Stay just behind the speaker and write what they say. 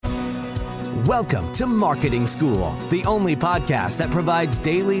Welcome to Marketing School, the only podcast that provides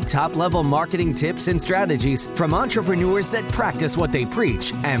daily top-level marketing tips and strategies from entrepreneurs that practice what they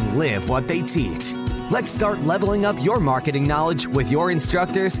preach and live what they teach. Let's start leveling up your marketing knowledge with your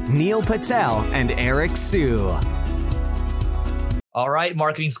instructors, Neil Patel and Eric Siu. All right,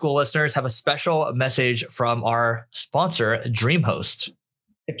 Marketing School listeners, have a special message from our sponsor, DreamHost.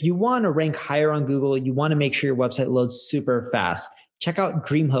 If you want to rank higher on Google, you want to make sure your website loads super fast. Check out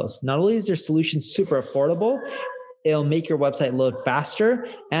DreamHost. Not only is their solution super affordable, it'll make your website load faster,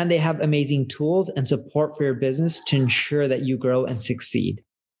 and they have amazing tools and support for your business to ensure that you grow and succeed.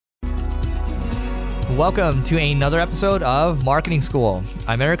 Welcome to another episode of Marketing School.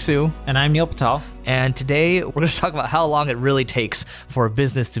 I'm Eric Siu. And I'm Neil Patel. And today we're going to talk about how long it really takes for a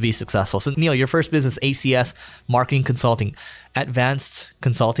business to be successful. So Neil, your first business, ACS Marketing Consulting, Advanced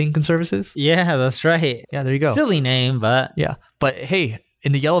Consulting Services? Yeah, that's right. Yeah, there you go. Silly name, but... Yeah, but hey,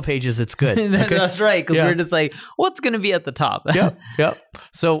 in the yellow pages, it's good. Okay? That's right, because we're just like, what's going to be at the top? Yep.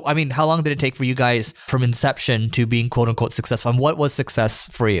 So, I mean, how long did it take for you guys from inception to being quote unquote successful? And what was success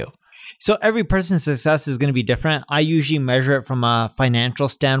for you? So every person's success is going to be different. I usually measure it from a financial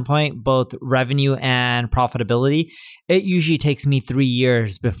standpoint, both revenue and profitability. It usually takes me 3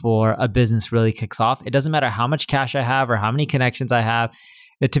 years before a business really kicks off. It doesn't matter how much cash I have or how many connections I have.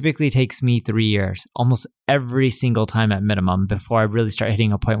 It typically takes me 3 years, almost every single time at minimum, before I really start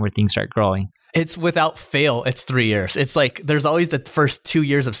hitting a point where things start growing. It's without fail, it's 3 years. It's like there's always the first 2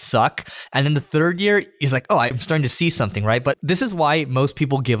 years of suck. And then the third year is like, oh, I'm starting to see something, right? But this is why most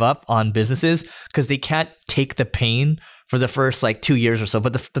people give up on businesses, because they can't take the pain for the first like 2 years or so.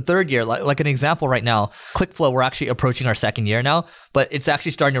 But the third year, like an example right now, ClickFlow, we're actually approaching our second year now, but it's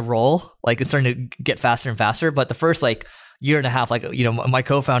actually starting to roll. Like it's starting to get faster and faster. But the first like year and a half, like, you know, my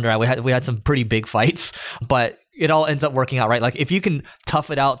co-founder and I, we had some pretty big fights, but it all ends up working out, right? Like if you can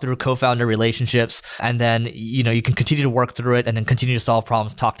tough it out through co-founder relationships, and then, you know, you can continue to work through it and then continue to solve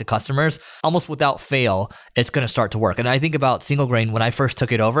problems, talk to customers, almost without fail, it's going to start to work. And I think about Single Grain, when I first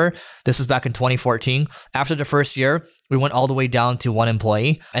took it over, this was back in 2014. After the first year, we went all the way down to 1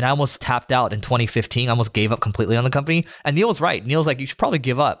 employee, and I almost tapped out in 2015. I almost gave up completely on the company. And Neil was right. Neil's like, you should probably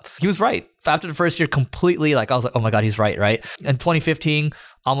give up. He was right. After the first year, completely, like, I was like, oh my God, he's right? In 2015,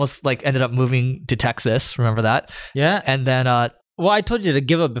 almost like ended up moving to Texas. Remember that? Yeah. And then, well, I told you to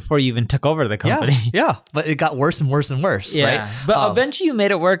give up before you even took over the company. Yeah. But it got worse and worse and worse, right? But eventually you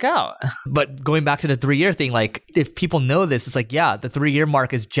made it work out. But going back to the 3 year thing, like if people know this, it's like, yeah, the 3 year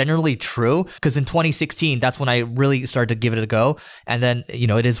mark is generally true, because in 2016, that's when I really started to give it a go. And then, you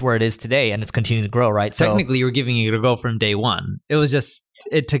know, it is where it is today, and it's continuing to grow, right? Technically, you were giving it a go from day one. It was just,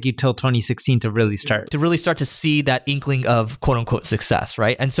 it took you till 2016 to really start to see that inkling of quote unquote success,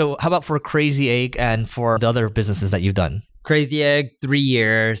 right? And so how about for Crazy Egg and for the other businesses that you've done? Crazy Egg, 3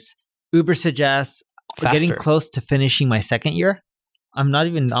 years. Ubersuggest, getting close to finishing my second year. I'm not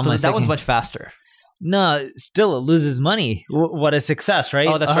even on my second. That one's much faster. No, still it loses money. What a success, right?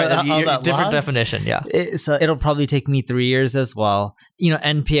 Oh, that's right. Different definition, yeah. So it'll probably take me 3 years as well. You know,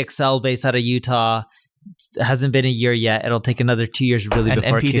 NPXL based out of Utah. It hasn't been a year yet. It'll take another 2 years really and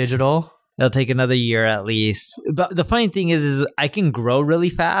before NP Digital. It'll take another year at least. But the funny thing is I can grow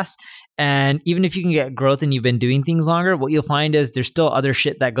really fast. And even if you can get growth and you've been doing things longer, what you'll find is there's still other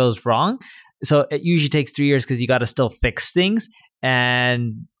shit that goes wrong. So it usually takes 3 years because you got to still fix things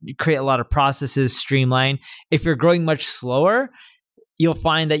and create a lot of processes, streamline. If you're growing much slower, you'll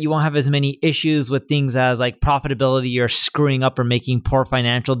find that you won't have as many issues with things as like profitability or screwing up or making poor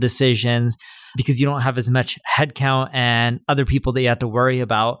financial decisions, because you don't have as much headcount and other people that you have to worry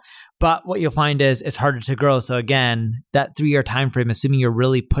about. But what you'll find is it's harder to grow. So again, that 3 year time frame, assuming you're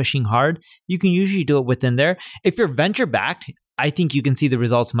really pushing hard, you can usually do it within there. If you're venture backed, I think you can see the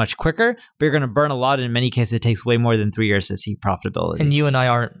results much quicker, but you're going to burn a lot. And in many cases, it takes way more than 3 years to see profitability. And you and I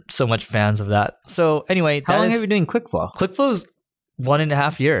aren't so much fans of that. So anyway, how long have you been doing ClickFlow? ClickFlow's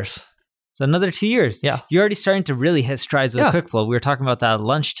 1.5 years. So another 2 years. Yeah. You're already starting to really hit strides with ClickFlow. We were talking about that at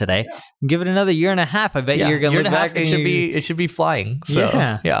lunch today. Yeah. Give it another year and a half. I bet you're going to look back. It should be flying.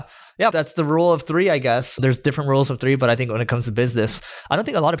 So yeah, that's the rule of 3, I guess. There's different rules of 3, but I think when it comes to business, I don't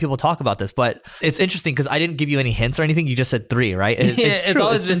think a lot of people talk about this, but it's interesting because I didn't give you any hints or anything. You just said 3, right? It's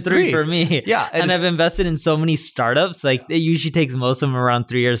always been 3 for me. Yeah. And I've invested in so many startups. Like it usually takes most of them around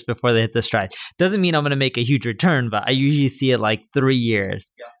 3 years before they hit the stride. Doesn't mean I'm going to make a huge return, but I usually see it like 3 years.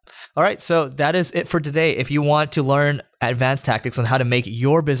 Yeah. All right, so that is it for today. If you want to learn advanced tactics on how to make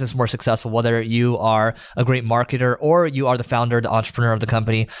your business more successful, whether you are a great marketer or you are the founder, the entrepreneur of the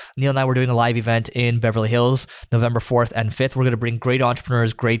company, Neil and I were doing a live event in Beverly Hills, November 4th and 5th. We're going to bring great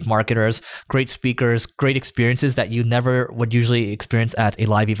entrepreneurs, great marketers, great speakers, great experiences that you never would usually experience at a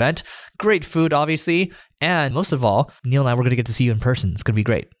live event. Great food, obviously. And most of all, Neil and I, we're going to get to see you in person. It's going to be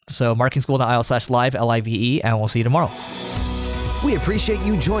great. So marketingschool.io/live, LIVE, and we'll see you tomorrow. We appreciate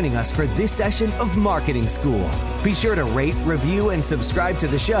you joining us for this session of Marketing School. Be sure to rate, review, and subscribe to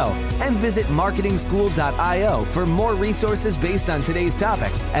the show, and visit marketingschool.io for more resources based on today's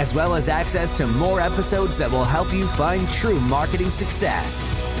topic, as well as access to more episodes that will help you find true marketing success.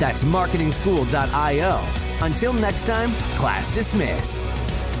 That's marketingschool.io. Until next time, class dismissed.